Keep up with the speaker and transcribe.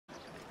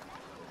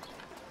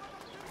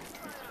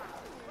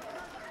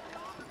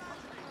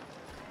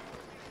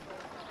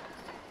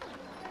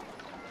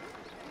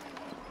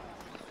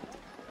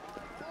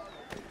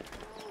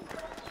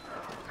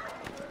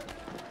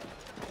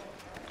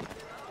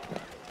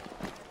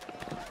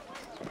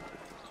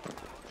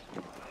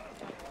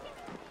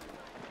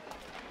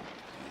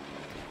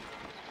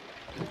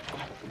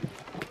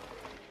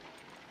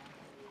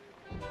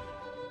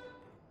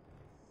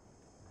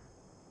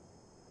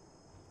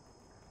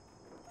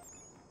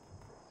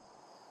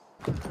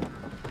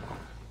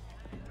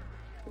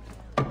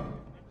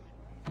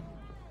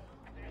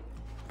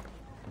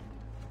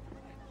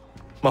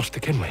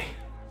Master Kenway,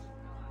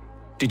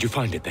 did you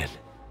find it then?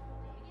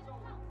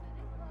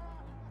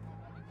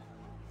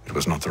 It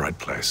was not the right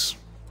place.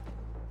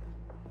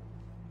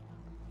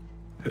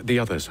 The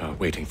others are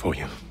waiting for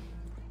you.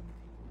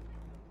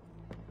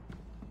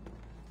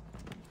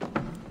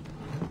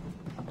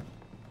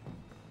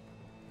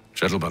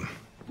 Gentlemen,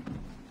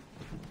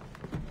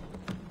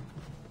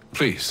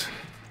 please,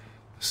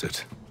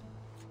 sit.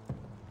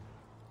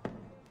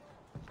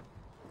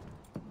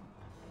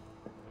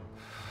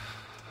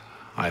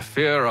 I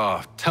fear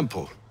our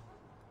temple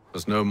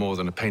was no more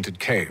than a painted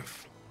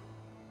cave.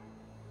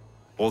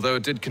 Although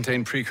it did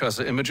contain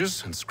precursor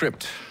images and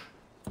script,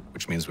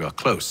 which means we are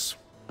close.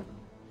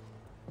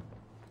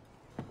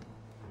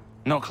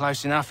 Not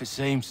close enough, it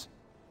seems.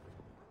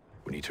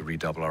 We need to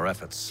redouble our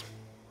efforts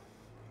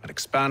and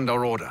expand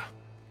our order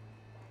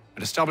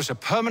and establish a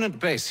permanent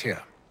base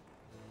here.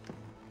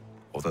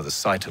 Although the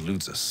site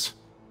eludes us,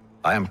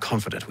 I am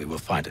confident we will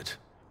find it.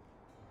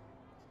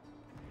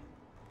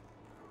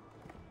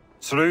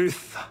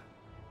 Truth.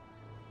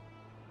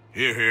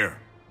 Hear, hear.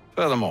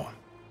 Furthermore,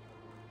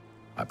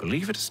 I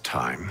believe it is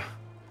time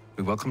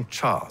we welcome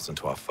Charles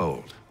into our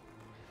fold.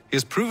 He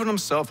has proven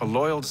himself a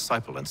loyal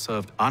disciple and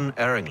served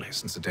unerringly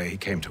since the day he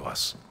came to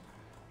us.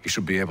 He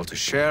should be able to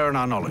share in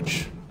our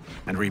knowledge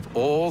and reap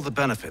all the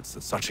benefits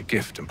that such a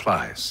gift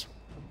implies.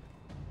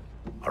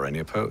 Are any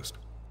opposed?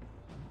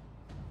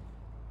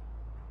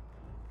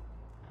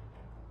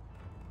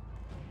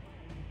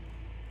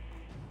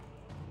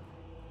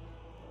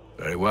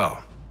 Very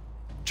well.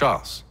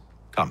 Charles,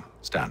 come,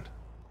 stand.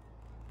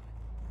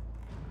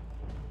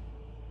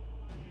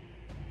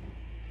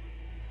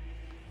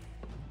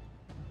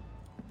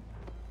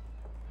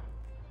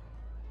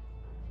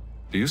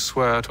 Do you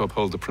swear to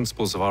uphold the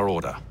principles of our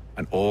order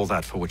and all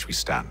that for which we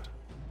stand?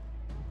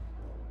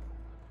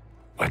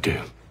 I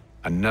do.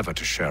 And never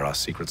to share our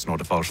secrets nor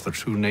divulge the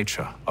true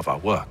nature of our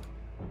work?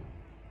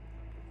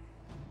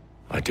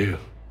 I do.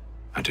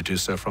 And to do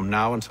so from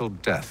now until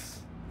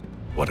death,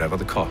 whatever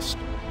the cost?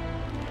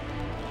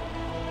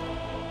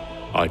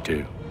 I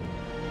do.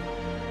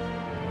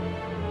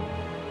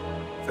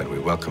 Then we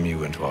welcome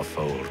you into our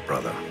fold,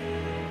 brother.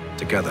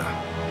 Together,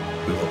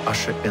 we will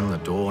usher in the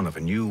dawn of a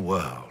new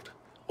world,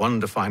 one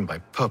defined by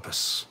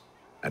purpose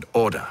and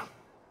order.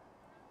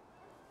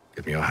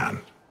 Give me your hand.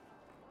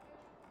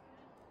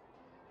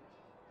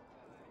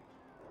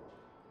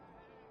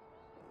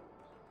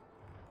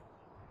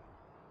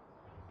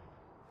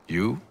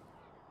 You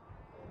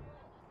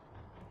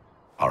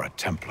are a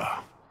Templar.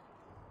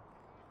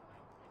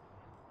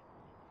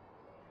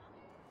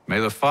 May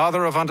the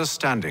Father of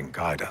Understanding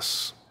guide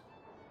us.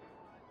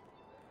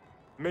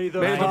 May the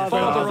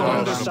Father of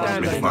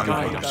Understanding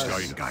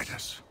Guide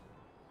us.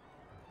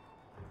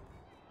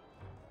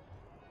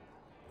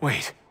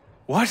 Wait,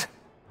 what?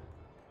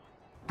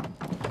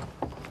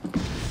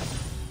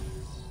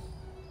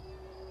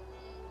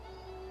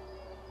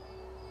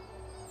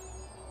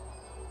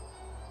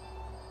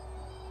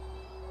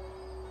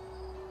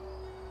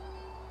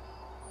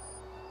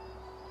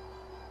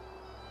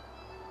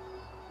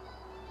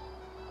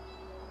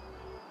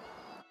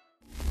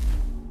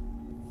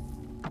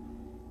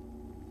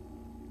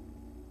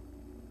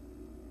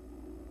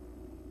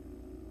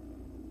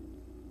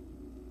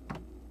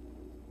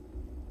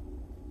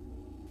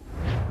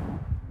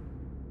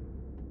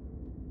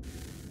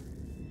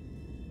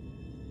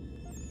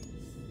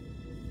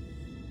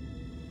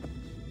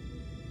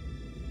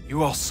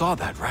 You all saw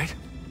that, right?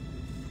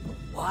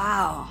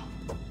 Wow.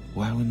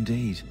 Wow,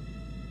 indeed.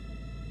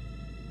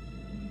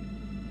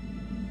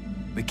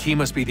 The key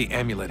must be the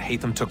amulet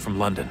Hatham took from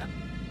London.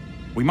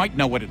 We might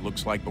know what it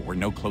looks like, but we're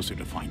no closer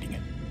to finding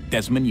it.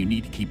 Desmond, you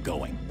need to keep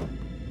going.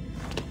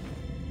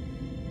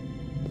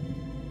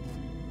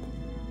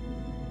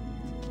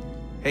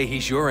 Hey,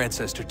 he's your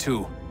ancestor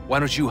too. Why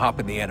don't you hop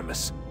in the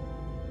Animus?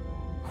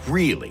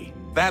 Really?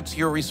 That's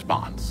your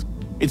response?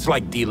 It's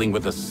like dealing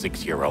with a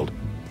 6-year-old.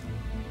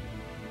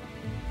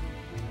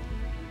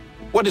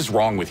 What is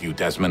wrong with you,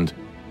 Desmond?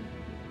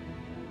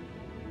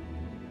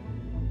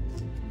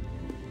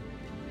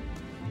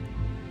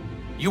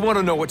 You want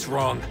to know what's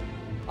wrong?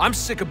 I'm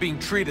sick of being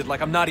treated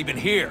like I'm not even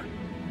here.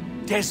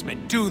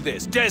 Desmond, do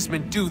this.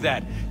 Desmond, do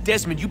that.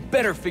 Desmond, you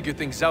better figure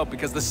things out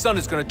because the sun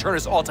is going to turn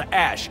us all to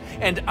ash.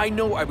 And I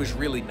know I was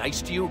really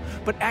nice to you,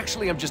 but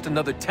actually I'm just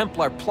another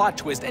Templar plot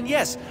twist. And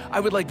yes, I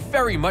would like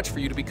very much for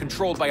you to be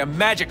controlled by a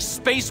magic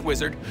space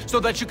wizard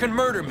so that you can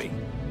murder me.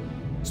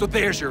 So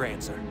there's your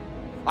answer.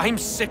 I'm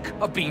sick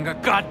of being a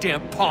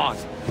goddamn pawn.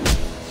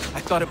 I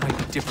thought it might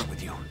be different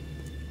with you.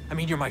 I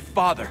mean, you're my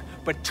father,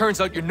 but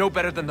turns out you're no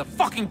better than the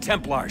fucking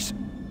Templars.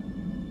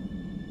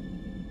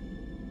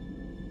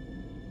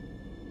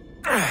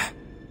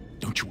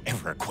 Don't you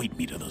ever equate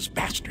me to those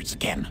bastards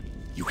again.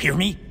 You hear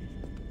me?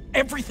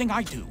 Everything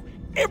I do,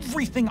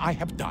 everything I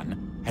have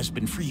done, has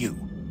been for you.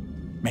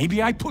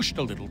 Maybe I pushed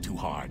a little too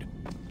hard,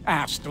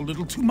 asked a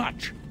little too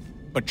much,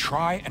 but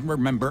try and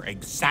remember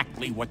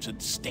exactly what's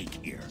at stake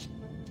here.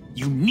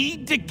 You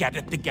need to get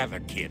it together,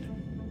 kid.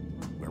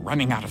 We're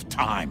running out of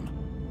time.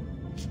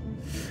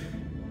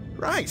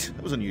 Right,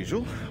 that was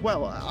unusual.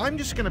 Well, I'm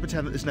just going to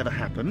pretend that this never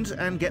happened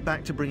and get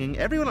back to bringing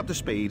everyone up to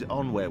speed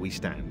on where we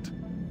stand.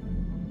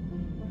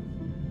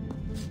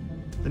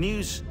 The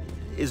news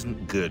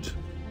isn't good.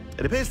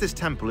 It appears this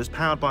temple is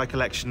powered by a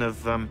collection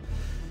of,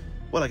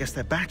 well, I guess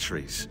they're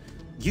batteries.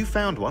 You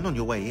found one on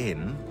your way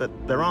in, but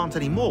there aren't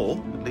any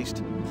more, at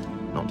least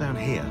not down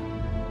here.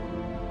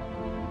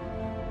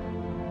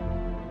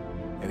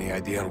 Any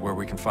idea on where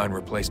we can find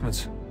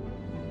replacements?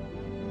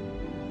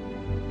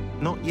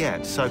 Not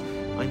yet, so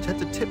I intend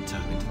to tiptoe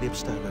into the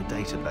Abstergo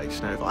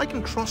database. Now, if I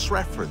can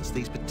cross-reference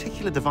these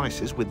particular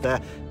devices with their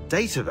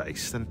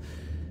database, then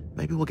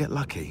maybe we'll get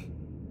lucky.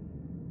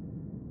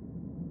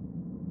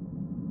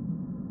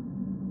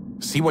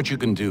 See what you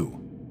can do.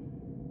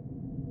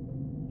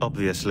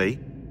 Obviously.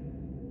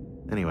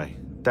 Anyway,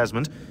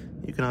 Desmond,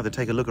 you can either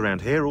take a look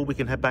around here or we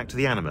can head back to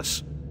the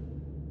Animus.